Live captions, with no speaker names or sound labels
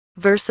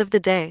Verse of the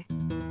day,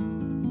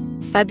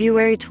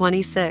 February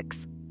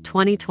 26,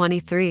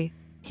 2023.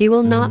 He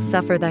will not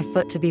suffer thy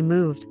foot to be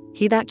moved.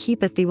 He that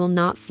keepeth thee will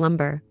not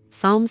slumber.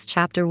 Psalms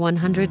chapter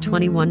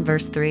 121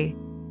 verse 3.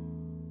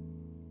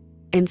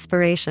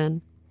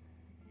 Inspiration.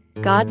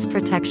 God's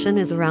protection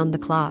is around the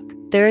clock.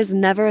 There is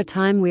never a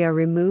time we are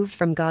removed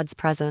from God's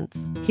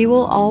presence. He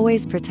will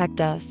always protect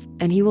us,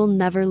 and He will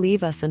never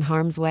leave us in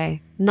harm's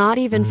way, not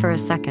even for a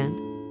second.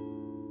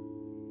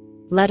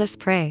 Let us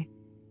pray.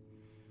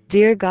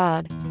 Dear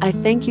God, I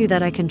thank you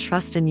that I can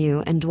trust in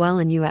you and dwell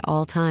in you at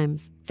all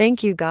times.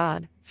 Thank you,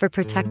 God, for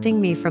protecting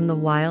me from the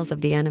wiles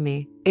of the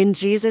enemy. In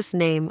Jesus'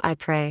 name I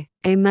pray.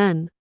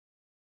 Amen.